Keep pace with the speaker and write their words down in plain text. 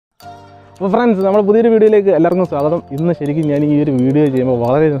അപ്പോൾ ഫ്രണ്ട്സ്, നമ്മുടെ പുതിയൊരു വീഡിയോയിലേക്ക് എല്ലാവർക്കും സ്വാഗതം. ഇന്ന് ശരിക്കും ഞാൻ ഈ ഒരു വീഡിയോ ചെയ്യുമ്പോൾ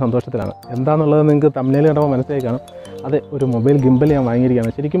വളരെയധികം സന്തോഷത്തിലാണ്. എന്താണെന്നുള്ളത് നിങ്ങൾക്ക് തംബ്നെയിൽ കണ്ടപ്പോൾ മനസ്സിലായി കാണും. അതെ, ഒരു മൊബൈൽ ഗിംബൽ ഞാൻ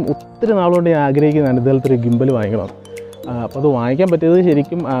വാങ്ങിയിരിക്കുകയാണ്. ശരിക്കും ഒത്തിരി നാളുകൊണ്ട് ഞാൻ ആഗ്രഹിക്കുന്നതാണ് ഇതുപോലത്തെ ഒരു ഗിംബൽ വാങ്ങിക്കണം. അപ്പോൾ അത് വാങ്ങിക്കാൻ പറ്റിയത്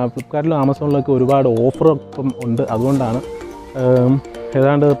ശരിക്കും ഫ്ലിപ്കാർട്ടിലും ആമസോണിലൊക്കെ ഒരുപാട് ഓഫറൊപ്പം ഉണ്ട്. അതുകൊണ്ടാണ്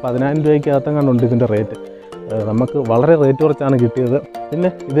ഏതാണ്ട് 10,000 രൂപയ്ക്കകത്തും കണ്ടുണ്ട് ഇതിൻ്റെ റേറ്റ്. നമുക്ക് വളരെ റേറ്റ് കുറച്ചാണ് കിട്ടിയത്.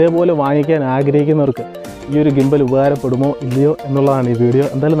 പിന്നെ ഇതേപോലെ വാങ്ങിക്കാൻ ആഗ്രഹിക്കുന്നവർക്ക് ഈ ഒരു ഗിംബൽ ഉപകാരപ്പെടുമോ ഇല്ലയോ എന്നുള്ളതാണ് ഈ വീഡിയോ.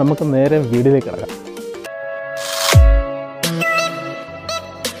 എന്തായാലും നമുക്ക് നേരെ വീഡിയോയിലേക്ക് ഇറങ്ങാം.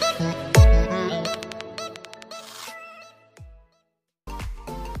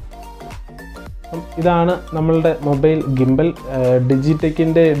 ഇതാണ് നമ്മളുടെ മൊബൈൽ ഗിംബൽ.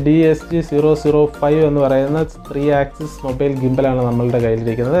 ഡിജിടെക്കിൻ്റെ DSG 005 എന്ന് പറയുന്ന 3 ആക്സിസ് മൊബൈൽ ഗിംബലാണ് നമ്മളുടെ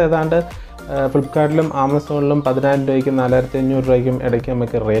കയ്യിലിരിക്കുന്നത്. ഏതാണ്ട് ഫ്ലിപ്കാർട്ടിലും ആമസോണിലും 10,000 രൂപയ്ക്കും 4,500 രൂപയ്ക്കും ഇടയ്ക്ക്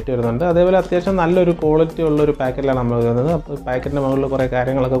നമുക്ക് റേറ്റ് വരുന്നുണ്ട്. അതേപോലെ അത്യാവശ്യം നല്ലൊരു ക്വാളിറ്റി ഉള്ളൊരു പാക്കറ്റിലാണ് നമ്മൾ വരുന്നത്. അപ്പോൾ പാക്കറ്റിൻ്റെ മുകളിൽ കുറേ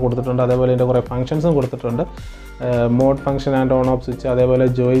കാര്യങ്ങളൊക്കെ കൊടുത്തിട്ടുണ്ട്. അതേപോലെ ഇതിൻ്റെ കുറേ ഫംഗ്ഷൻസും കൊടുത്തിട്ടുണ്ട്. Mode function and on off switch, അതേപോലെ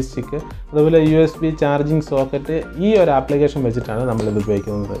ജോയ് സ്റ്റിക്ക്, അതേപോലെ USB ചാർജിങ് സോക്കറ്റ്. ഈ ഒരു ആപ്ലിക്കേഷൻ വെച്ചിട്ടാണ് നമ്മളിത്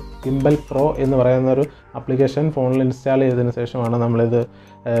ഉപയോഗിക്കുന്നത്. ഗിംബൽ പ്രോ എന്ന് പറയുന്നൊരു ആപ്ലിക്കേഷൻ ഫോണിൽ ഇൻസ്റ്റാൾ ചെയ്തതിന് ശേഷമാണ് നമ്മളിത്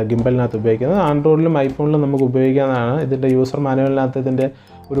ഗിംബലിനകത്ത് ഉപയോഗിക്കുന്നത്. ആൻഡ്രോയിഡിലും ഐഫോണിലും നമുക്ക് ഉപയോഗിക്കാവുന്നതാണ്. ഇതിൻ്റെ യൂസർ മാനുവലിനകത്ത് ഇതിൻ്റെ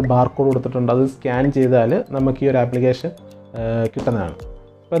ഒരു ബാർകോഡ് കൊടുത്തിട്ടുണ്ട്. അത് സ്കാൻ ചെയ്താൽ നമുക്ക് ഈ ഒരു ആപ്ലിക്കേഷൻ കിട്ടുന്നതാണ്.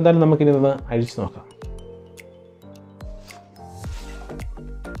 അപ്പോൾ എന്തായാലും നമുക്കിനി ഒന്ന് അഴിച്ച് നോക്കാം.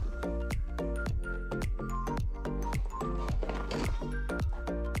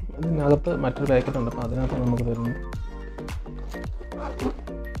 ഇതിനകത്ത് മറ്റൊരു പാക്കറ്റ് ഉണ്ട്. അപ്പോൾ അതിനകത്ത് നമുക്ക് തരുന്നു.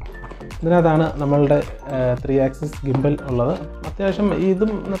 ഇതിനകത്താണ് നമ്മളുടെ 3 ആക്സിസ് ഗിംബൽ ഉള്ളത്. അത്യാവശ്യം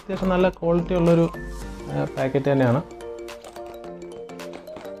ഇതും അത്യാവശ്യം നല്ല ക്വാളിറ്റി ഉള്ളൊരു പാക്കറ്റ് തന്നെയാണ്.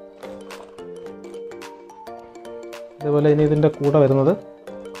 അതേപോലെ ഇനി ഇതിൻ്റെ കൂടെ വരുന്നത്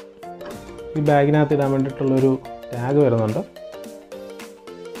ഈ ബാഗിനകത്ത് ഇടാൻ വേണ്ടിയിട്ടുള്ളൊരു ടാഗ് വരുന്നുണ്ട്.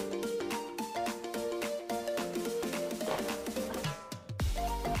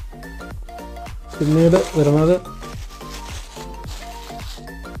 പിന്നീട് വരുന്നത്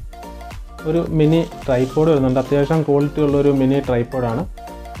ഒരു മിനി ട്രൈപോഡ് വരുന്നുണ്ട്. അത്യാവശ്യം ക്വാളിറ്റി ഉള്ളൊരു മിനി ട്രൈപോഡാണ്.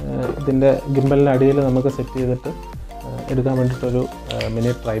 ഇതിൻ്റെ ഗിംബലിൻ്റെ അടിയിൽ നമുക്ക് സെറ്റ് ചെയ്തിട്ട് എടുക്കാൻ വേണ്ടിയിട്ടൊരു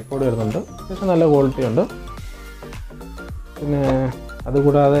മിനി ട്രൈപോഡ് വരുന്നുണ്ട്. അത്യാവശ്യം നല്ല ക്വാളിറ്റി ഉണ്ട്. പിന്നെ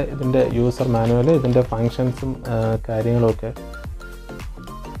അതുകൂടാതെ ഇതിൻ്റെ യൂസർ മാനുവൽ, ഇതിൻ്റെ ഫങ്ഷൻസും കാര്യങ്ങളുമൊക്കെ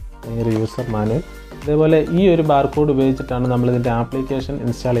ഭയങ്കര യൂസർ മാനുവൽ. അതേപോലെ ഈ ഒരു ബാർകോഡ് ഉപയോഗിച്ചിട്ടാണ് നമ്മളിതിൻ്റെ ആപ്ലിക്കേഷൻ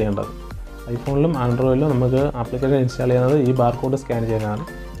ഇൻസ്റ്റാൾ ചെയ്യേണ്ടത്. ഐഫോണിലും ആൻഡ്രോയിഡിലും നമുക്ക് ആപ്ലിക്കേഷൻ ഇൻസ്റ്റാൾ ചെയ്യുന്നത് ഈ ബാർകോഡ് സ്കാൻ ചെയ്യാനാണ്.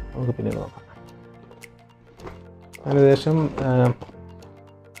 നമുക്ക് പിന്നീട് നോക്കാം. അതിനുശേഷം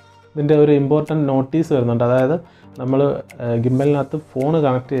ഇതിൻ്റെ ഒരു ഇമ്പോർട്ടൻറ്റ് നോട്ടീസ് വരുന്നുണ്ട്. അതായത് നമ്മൾ ഗിംബലിനകത്ത്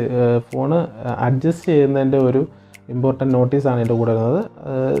ഫോണ് അഡ്ജസ്റ്റ് ചെയ്യുന്നതിൻ്റെ ഒരു ഇമ്പോർട്ടൻറ്റ് നോട്ടീസാണ് ഇതിൻ്റെ കൂടെ വരുന്നത്.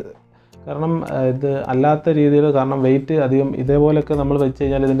 കാരണം ഇത് അല്ലാത്ത രീതിയിൽ, കാരണം വെയിറ്റ് അധികം ഇതേപോലെയൊക്കെ നമ്മൾ വെച്ച്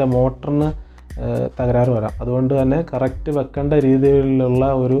കഴിഞ്ഞാൽ ഇതിൻ്റെ മോട്ടറിന് തകരാറ് വരാം. അതുകൊണ്ട് തന്നെ കറക്റ്റ് വെക്കേണ്ട രീതിയിലുള്ള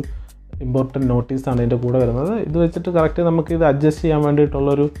ഒരു ഇമ്പോർട്ടൻറ്റ് നോട്ടീസാണ് ഇതിൻ്റെ കൂടെ വരുന്നത്. ഇത് വെച്ചിട്ട് കറക്റ്റ് നമുക്ക് ഇത് അഡ്ജസ്റ്റ് ചെയ്യാൻ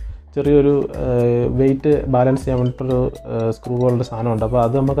വേണ്ടിയിട്ടുള്ളൊരു ചെറിയൊരു വെയിറ്റ് ബാലൻസ് ചെയ്യാൻ വേണ്ടിയിട്ടൊരു സ്ക്രൂ പോലുള്ള സാധനമുണ്ട്. അപ്പോൾ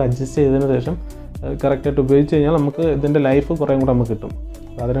അത് നമുക്ക് അഡ്ജസ്റ്റ് ചെയ്തതിന് ശേഷം കറക്റ്റായിട്ട് ഉപയോഗിച്ച് കഴിഞ്ഞാൽ നമുക്ക് ഇതിൻ്റെ ലൈഫ് കുറേ കൂടെ നമുക്ക് കിട്ടും.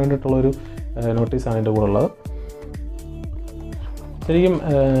 അപ്പോൾ അതിന് വേണ്ടിയിട്ടുള്ളൊരു നോട്ടീസാണ് ഇതിൻ്റെ കൂടെ ഉള്ളത്. ശരിക്കും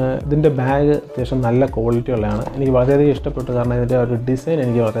ഇതിൻ്റെ ബാഗ് അത്യാവശ്യം നല്ല ക്വാളിറ്റി ഉള്ളതാണ്. എനിക്ക് വളരെയധികം ഇഷ്ടപ്പെട്ടു. കാരണം ഇതിൻ്റെ ഒരു ഡിസൈൻ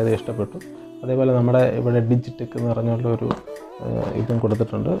എനിക്ക് വളരെയധികം ഇഷ്ടപ്പെട്ടു. അതേപോലെ നമ്മുടെ ഇവിടെ ഡിജിടെക് എന്ന് പറഞ്ഞുള്ളൊരു ഇതും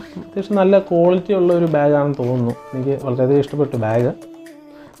കൊടുത്തിട്ടുണ്ട്. അത്യാവശ്യം നല്ല ക്വാളിറ്റി ഉള്ള ഒരു ബാഗാണെന്ന് തോന്നുന്നു. എനിക്ക് വളരെയധികം ഇഷ്ടപ്പെട്ടു ബാഗ്.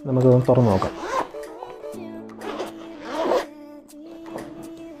 നമുക്കൊന്ന് തുറന്ന് നോക്കാം.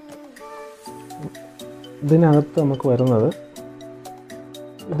 ഇതിനകത്ത് നമുക്ക് വരുന്നത്,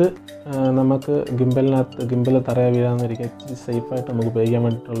 ഇത് നമുക്ക് ഗിംബൽ തറയെ വീഴാന്നിരിക്കാൻ ഇച്ചിരി സേഫായിട്ട് നമുക്ക് ഉപയോഗിക്കാൻ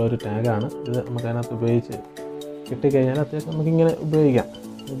വേണ്ടിയിട്ടുള്ള ഒരു ടാഗാണ്. ഇത് നമുക്ക് അതിനകത്ത് ഉപയോഗിച്ച് കിട്ടിക്കഴിഞ്ഞാൽ അത്യാവശ്യം നമുക്കിങ്ങനെ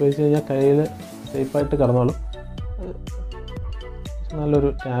ഉപയോഗിച്ച് കഴിഞ്ഞാൽ കയ്യിൽ സേഫായിട്ട് കിടന്നോളും. നല്ലൊരു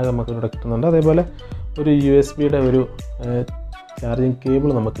ടാഗ് നമുക്ക് ഇവിടെ കിട്ടുന്നുണ്ട്. അതേപോലെ ഒരു USB-യുടെ ഒരു ചാർജിങ് കേബിൾ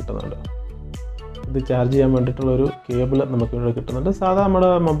നമുക്ക് കിട്ടുന്നുണ്ട്. ഇത് ചാർജ് ചെയ്യാൻ വേണ്ടിയിട്ടുള്ളൊരു കേബിൾ നമുക്കിവിടെ കിട്ടുന്നുണ്ട്. സാധാരണ നമ്മുടെ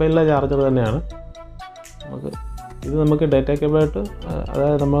മൊബൈലിലെ ചാർജർ തന്നെയാണ്. ഇത് നമുക്ക് ഡാറ്റ കേബിളായിട്ട്,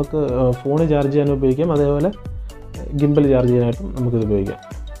 അതായത് നമുക്ക് ഫോൺ ചാർജ് ചെയ്യാനും ഉപയോഗിക്കാം. അതേപോലെ ഗിംബൽ ചാർജ് ചെയ്യാനായിട്ടും നമുക്കിത് ഉപയോഗിക്കാം.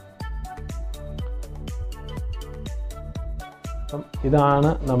 അപ്പം ഇതാണ്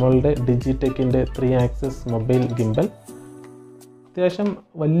നമ്മളുടെ ഡിജിടെക്കിൻ്റെ 3 ആക്സിസ് മൊബൈൽ ഗിംബൽ. അത്യാവശ്യം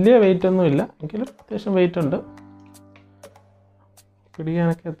വലിയ വെയിറ്റ് ഒന്നുമില്ല, എങ്കിലും അത്യാവശ്യം വെയിറ്റ് ഉണ്ട്.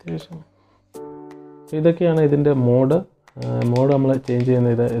 പിടിക്കാനൊക്കെ അത്യാവശ്യം. ഇതൊക്കെയാണ് ഇതിൻ്റെ മോഡ് നമ്മൾ ചേഞ്ച്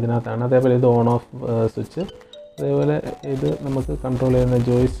ചെയ്യുന്നത് ഇതിനകത്താണ്. അതേപോലെ ഇത് ഓൺ ഓഫ് സ്വിച്ച്, അതേപോലെ ഇത് നമുക്ക് കൺട്രോൾ ചെയ്യുന്ന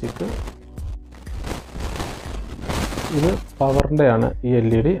ജോയ് സ്റ്റിക്ക്, ഇത് പവറിൻ്റെ ആണ് ഈ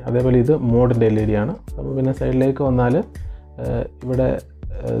LED. അതേപോലെ ഇത് മോഡിൻ്റെ LED ആണ്. അപ്പോൾ പിന്നെ സൈഡിലേക്ക് വന്നാൽ ഇവിടെ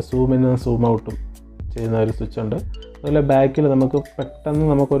സൂം ഇന്നും സൂം ഔട്ടും ചെയ്യുന്ന ഒരു സ്വിച്ച് ഉണ്ട്. അതുപോലെ ബാക്കിൽ നമുക്ക് പെട്ടെന്ന്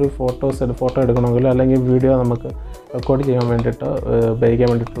നമുക്കൊരു ഫോട്ടോ എടുക്കണമെങ്കിലോ അല്ലെങ്കിൽ വീഡിയോ നമുക്ക് റെക്കോർഡ് ചെയ്യാൻ വേണ്ടിയിട്ട് ഉപയോഗിക്കാൻ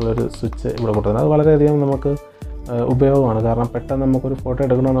വേണ്ടിയിട്ടുള്ളൊരു സ്വിച്ച് ഇവിടെ കൊടുക്കുന്നത്. അത് വളരെയധികം നമുക്ക് ഉപയോഗമാണ്. കാരണം പെട്ടെന്ന് നമുക്കൊരു ഫോട്ടോ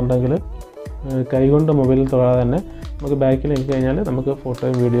എടുക്കണമെന്നുണ്ടെങ്കിൽ കൈകൊണ്ട് മൊബൈലിൽ തൊടാതെ തന്നെ നമുക്ക് ബാക്കിൽ എനിക്ക് കഴിഞ്ഞാൽ നമുക്ക്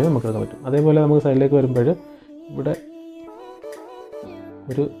ഫോട്ടോയും വീഡിയോയും നമുക്ക് എടുക്കാൻ പറ്റും. അതേപോലെ നമുക്ക് സൈഡിലേക്ക് വരുമ്പോൾ ഇവിടെ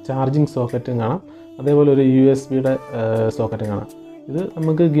ഒരു ചാർജിങ് സോക്കറ്റും കാണാം. അതേപോലെ ഒരു USB-യുടെ സോക്കറ്റും കാണാം. ഇത്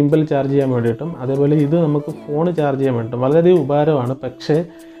നമുക്ക് ഗിംബൽ ചാർജ് ചെയ്യാൻ വേണ്ടിയിട്ടും അതേപോലെ ഇത് നമുക്ക് ഫോൺ ചാർജ് ചെയ്യാൻ വേണ്ടിയിട്ടും വളരെയധികം ഉപകാരമാണ്. പക്ഷേ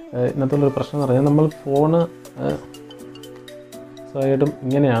ഇന്നത്തുള്ളൊരു പ്രശ്നം എന്ന് പറഞ്ഞാൽ നമ്മൾ ഫോണ് സ്വയമായിട്ടും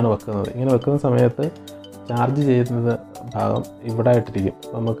ഇങ്ങനെയാണ് വെക്കുന്നത്. ഇങ്ങനെ വെക്കുന്ന സമയത്ത് ചാർജ് ചെയ്യുന്നത് ഭാഗം ഇവിടെ ആയിട്ടിരിക്കും.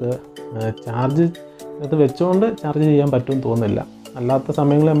 നമുക്ക് ചാർജ് ഇത് വെച്ചുകൊണ്ട് ചാർജ് ചെയ്യാൻ പറ്റുമെന്ന് തോന്നുന്നില്ല. അല്ലാത്ത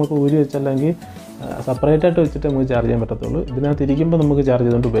സമയങ്ങളിൽ നമുക്ക് ഊരി വെച്ചല്ലെങ്കിൽ സെപ്പറേറ്റായിട്ട് വെച്ചിട്ട് നമുക്ക് ചാർജ് ചെയ്യാൻ പറ്റത്തുള്ളൂ. ഇതിനകത്ത് ഇരിക്കുമ്പോൾ നമുക്ക് ചാർജ്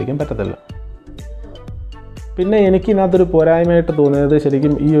ചെയ്തുകൊണ്ട് ഉപയോഗിക്കാൻ പറ്റത്തില്ല. പിന്നെ എനിക്ക് ഇതിനകത്തൊരു പോരായ്മയായിട്ട് തോന്നിയത്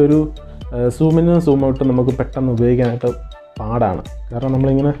ശരിക്കും ഈ ഒരു സൂമിനും സൂം ഔട്ടും നമുക്ക് പെട്ടെന്ന് ഉപയോഗിക്കാനായിട്ട് പാടാണ്. കാരണം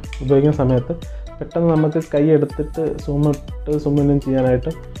നമ്മളിങ്ങനെ ഉപയോഗിക്കുന്ന സമയത്ത് പെട്ടെന്ന് നമുക്ക് കൈ എടുത്തിട്ട് സൂമിനും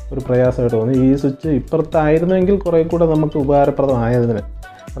ചെയ്യാനായിട്ട് ഒരു പ്രയാസമായിട്ട് തോന്നി. ഈ സ്വിച്ച് ഇപ്പുറത്തായിരുന്നെങ്കിൽ കുറേ കൂടെ നമുക്ക് ഉപകാരപ്രദമായതിന്.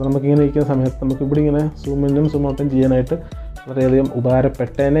 കാരണം നമുക്കിങ്ങനെ ഇരിക്കുന്ന സമയത്ത് നമുക്ക് ഇവിടെ ഇങ്ങനെ സൂമിനും സൂം ഔട്ടും ചെയ്യാനായിട്ട് വളരെയധികം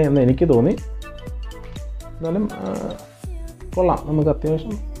ഉപകാരപ്പെട്ടേനെ എന്ന് എനിക്ക് തോന്നി. എന്നാലും കൊള്ളാം. നമുക്ക്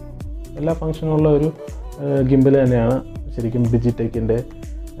അത്യാവശ്യം എല്ലാ ഫങ്ഷനുള്ള ഒരു ഗിംബൽ തന്നെയാണ് ശരിക്കും ഡിജിടെക്കിൻ്റെ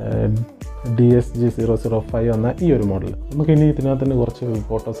DSG 005 എന്ന ഈ ഒരു മോഡൽ. നമുക്കിനി ഇതിനകത്ത് തന്നെ കുറച്ച്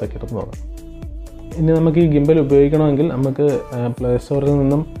ഫോട്ടോസൊക്കെ എടുത്ത് നോക്കാം. ഇനി നമുക്ക് ഈ ഗിംബൽ ഉപയോഗിക്കണമെങ്കിൽ നമുക്ക് പ്ലേ സ്റ്റോറിൽ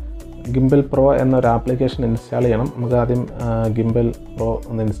നിന്നും ഗിംബൽ പ്രോ എന്നൊരു ആപ്ലിക്കേഷൻ ഇൻസ്റ്റാൾ ചെയ്യണം. നമുക്ക് ആദ്യം ഗിംബൽ പ്രോ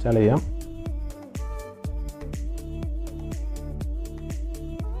ഒന്ന് ഇൻസ്റ്റാൾ ചെയ്യാം.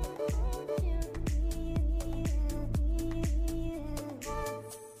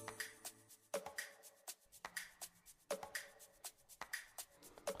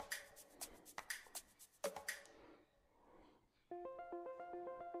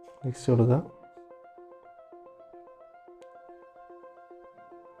 നെക്സ്റ്റ് കൊടുക്കുക.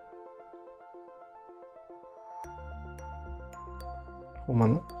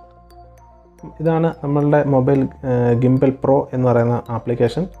 ഇതാണ് നമ്മളുടെ മൊബൈൽ ഗിംബൽ പ്രോ എന്ന് പറയുന്ന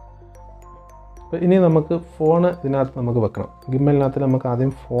ആപ്ലിക്കേഷൻ. അപ്പോൾ ഇനി നമുക്ക് ഫോണ് ഇതിനകത്ത് നമുക്ക് വെക്കണം. ഗിംബലിനകത്ത് നമുക്ക്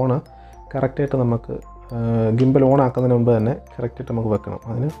ആദ്യം ഫോണ് കറക്റ്റായിട്ട് നമുക്ക് ഗിംബൽ ഓൺ ആക്കുന്നതിന് മുമ്പ് തന്നെ കറക്റ്റായിട്ട് നമുക്ക് വെക്കണം.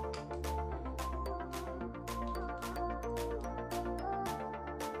 അതിന്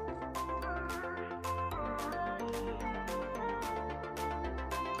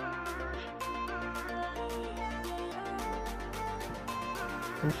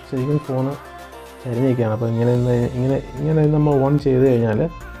ശരിക്കും ഫോണ് ചരിഞ്ഞിരിക്കുകയാണ്. അപ്പോൾ ഇങ്ങനെ നമ്മൾ ഓൺ ചെയ്ത് കഴിഞ്ഞാൽ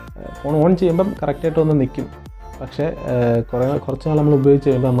ഫോൺ ഓൺ ചെയ്യുമ്പം കറക്റ്റായിട്ടൊന്ന് നിൽക്കും. പക്ഷേ കുറച്ച് നാൾ നമ്മൾ ഉപയോഗിച്ച്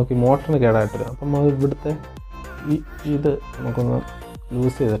കഴിയുമ്പോൾ നമുക്ക് ഈ മോട്ടറിന് കേടായിട്ട് വരും. അപ്പം അത് ഇവിടുത്തെ ഇത് നമുക്കൊന്ന്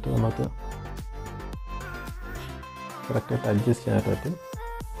ലൂസ് ചെയ്തിട്ട് നമുക്ക് കറക്റ്റായിട്ട് അഡ്ജസ്റ്റ് ചെയ്യാനായിട്ട് പറ്റും.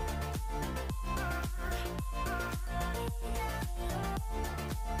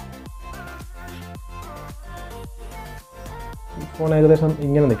 ഫോൺ ഏകദേശം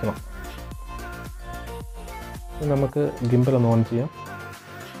ഇങ്ങനെ നിൽക്കണം. നമുക്ക് ഗിംബൽ ഒന്ന് ഓൺ ചെയ്യാം.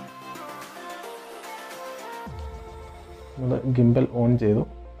 നമ്മൾ ഗിംബൽ ഓൺ ചെയ്തു.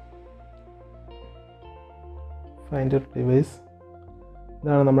 Find your device.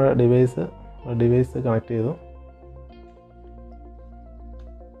 ഇതാണ് നമ്മുടെ ഡിവൈസ് കണക്ട് ചെയ്തു.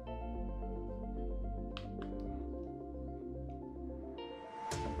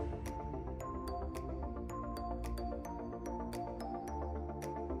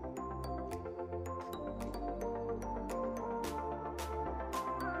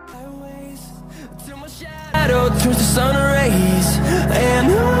 Turns to sun rays and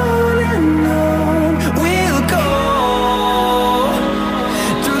on we'll go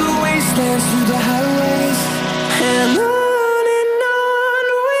through the wastelands, through the highways and on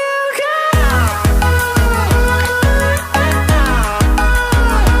we'll go.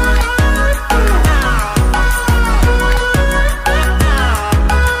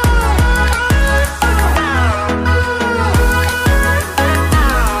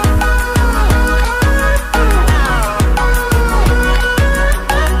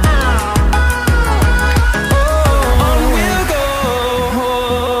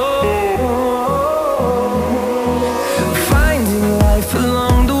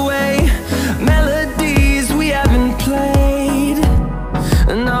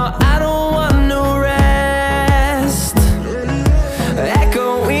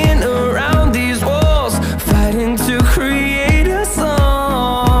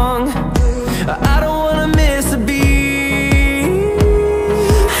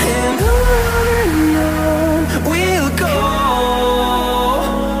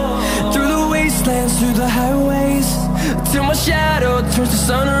 wastelands, through the highways, till my shadow turns to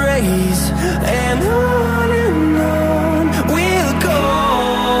sun rays. And on we'll go,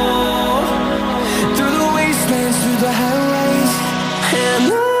 through the wastelands, through the highways,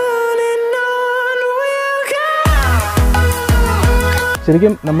 and on we'll go.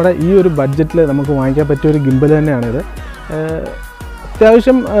 ശരിക്കും നമ്മുടെ ഈ ഒരു ബഡ്ജറ്റിൽ നമുക്ക് വാങ്ങിക്കാൻ പറ്റിയ ഒരു gimbal തന്നെയാണിത്.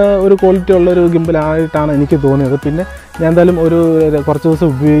 അത്യാവശ്യം ഒരു ക്വാളിറ്റി ഉള്ളൊരു ഗിംബലായിട്ടാണ് എനിക്ക് തോന്നിയത്. പിന്നെ ഞാൻ എന്തായാലും കുറച്ച് ദിവസം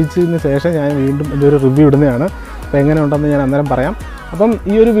ഉപയോഗിച്ചതിന് ശേഷം ഞാൻ വീണ്ടും ഇതൊരു റിവ്യൂ ഇടുന്നതാണ്. അപ്പോൾ എങ്ങനെ ഉണ്ടെന്ന് ഞാൻ അന്നേരം പറയാം. അപ്പം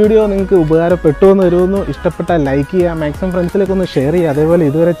ഈ ഒരു വീഡിയോ നിങ്ങൾക്ക് ഉപകാരപ്പെട്ടു എന്ന് വരുമെന്ന് ഇഷ്ടപ്പെട്ടാൽ ലൈക്ക് ചെയ്യുക, മാക്സിമം ഫ്രണ്ട്സിലേക്ക് ഒന്ന് ഷെയർ ചെയ്യുക. അതേപോലെ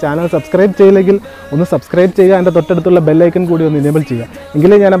ഇതുവരെ ചാനൽ സബ്സ്ക്രൈബ് ചെയ്യില്ലെങ്കിൽ ഒന്ന് സബ്സ്ക്രൈബ് ചെയ്യുക. അതിൻ്റെ തൊട്ടടുത്തുള്ള ബെല്ലൈക്കൺ കൂടി ഒന്ന് ഇനേബിൾ ചെയ്യുക.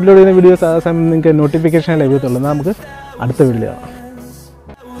 എങ്കിലേ ഞാൻ അപ്ലോഡ് ചെയ്യുന്ന വീഡിയോസ് ആ സമയം നിങ്ങൾക്ക് നോട്ടിഫിക്കേഷൻ ലഭിക്കത്തുള്ളൂ. നമുക്ക് അടുത്ത വീഡിയോ കാണാം.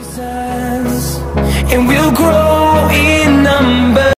 And we'll grow in number.